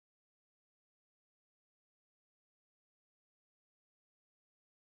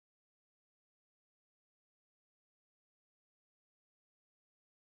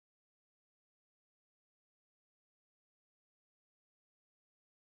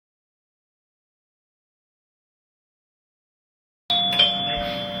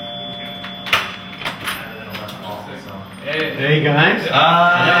Hey guys.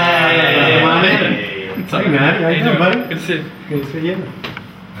 Hey. Come on in. Hey man, how you doing, buddy? Good to see you. Good to see you.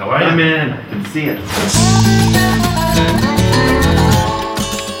 How are you? Hi man. Good to see you.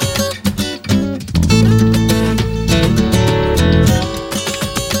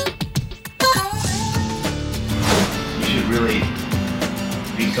 You should really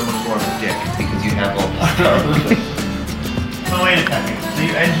be someone more of a dick because you have all this stuff. Oh, wait a second. So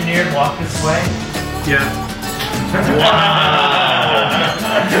you engineered Walk This Way? Yeah. Wow!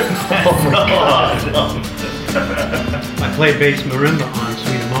 Oh my God. I play bass marimba on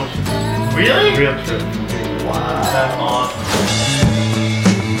Sweet Emotion. Really? Real true. Wow. That's awesome.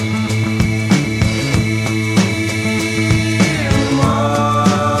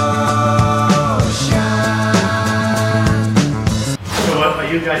 So what are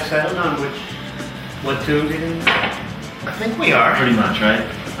you guys settled on what tune do you think? I think we are. Pretty much, right?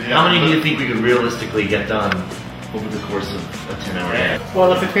 How many do you think we could realistically get done over the course of a 10-hour day?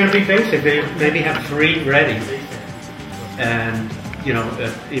 Well, if it's going to be basic, they maybe have 3 ready. And, you know,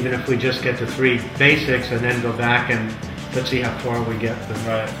 even if we just get to 3 basics and then go back and let's see how far we get with,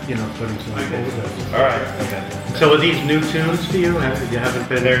 you know, putting some overdubs. All right. Okay. So are these new tunes to you? You haven't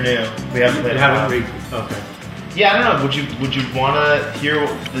been... They're new. We haven't been. You haven't okay. Yeah, I don't know. Would you want to hear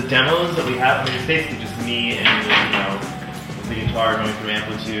the demos that we have? I mean, it's basically just me and the guitar going through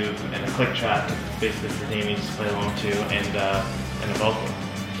amplitude and a click track. It's basically for Damien to play along to and a vocal.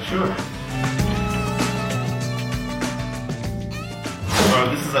 Sure. Oh,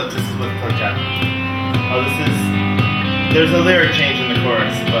 this is what the click track. Oh, there's a lyric change in the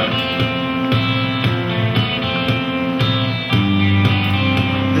chorus, but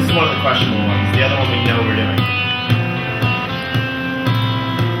this is one of the questionable ones. The other one we know we're doing.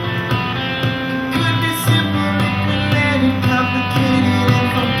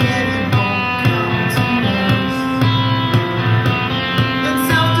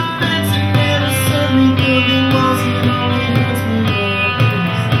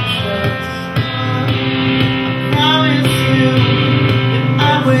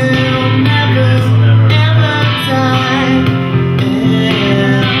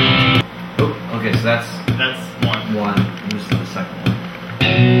 Okay, so that's one. This is the second one.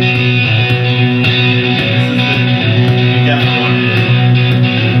 We definitely want to do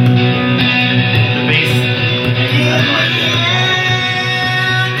the bass. I have no idea.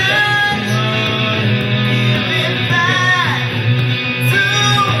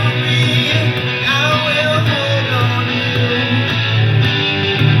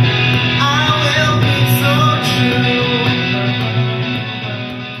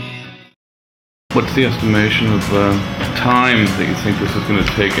 What's the estimation of time that you think this is going to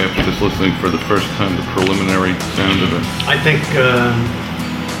take after just listening for the first time the preliminary sound of it? I think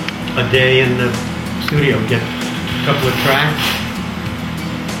a day in the studio, get a couple of tracks,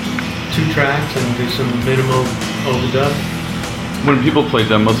 2 tracks, and do some minimal overdub. When people play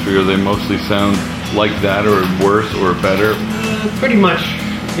demos for you, they mostly sound like that, or worse, or better? Pretty much,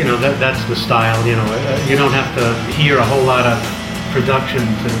 you know, that's the style. You know, you don't have to hear a whole lot of production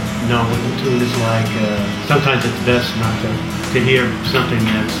to know what the tune is like. Sometimes it's best not to hear something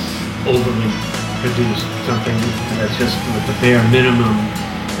that's overly produced. Something that's just with the bare minimum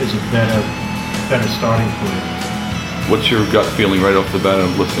is a better starting point. What's your gut feeling right off the bat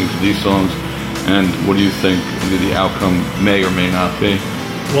of listening to these songs, and what do you think the outcome may or may not be?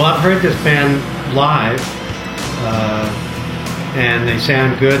 Well, I've heard this band live, and they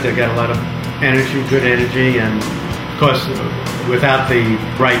sound good. They got a lot of energy, good energy, and of course, without the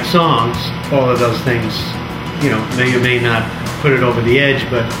right songs, all of those things, you know, may or may not put it over the edge,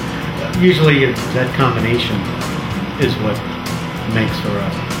 but usually that combination is what makes for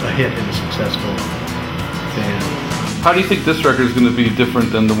a hit and a successful band. How do you think this record is going to be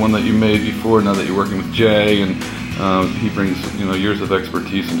different than the one that you made before, now that you're working with Jay, and he brings, you know, years of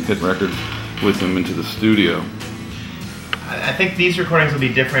expertise in hit records with him into the studio? I think these recordings will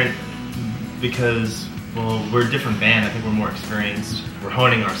be different because, well, we're a different band. I think we're more experienced. We're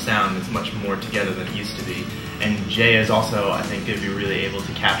honing our sound. It's much more together than it used to be. And Jay is also, I think, going to be really able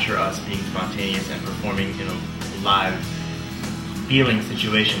to capture us being spontaneous and performing in a live feeling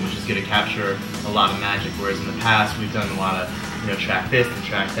situation, which is going to capture a lot of magic. Whereas in the past, we've done a lot of, you know, track this and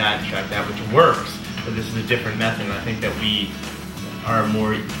track that and track that, which works. But this is a different method, and I think that we are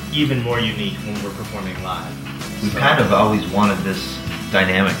even more unique when we're performing live. We've kind of always wanted this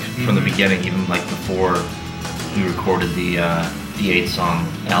dynamic from the beginning, even like before we recorded the 8-song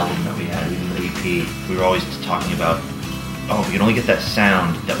album that we had, even the EP. We were always talking about, oh, we can only get that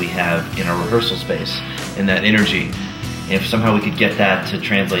sound that we have in our rehearsal space and that energy. And if somehow we could get that to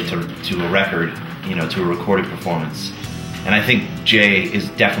translate to a record, you know, to a recorded performance, And I think Jay is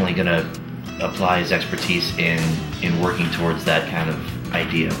definitely going to apply his expertise in working towards that kind of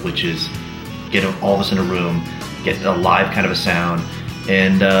idea, which is get all of us in a room, get a live kind of a sound,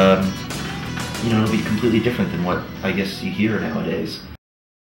 and you know, it'll be completely different than what I guess you hear nowadays.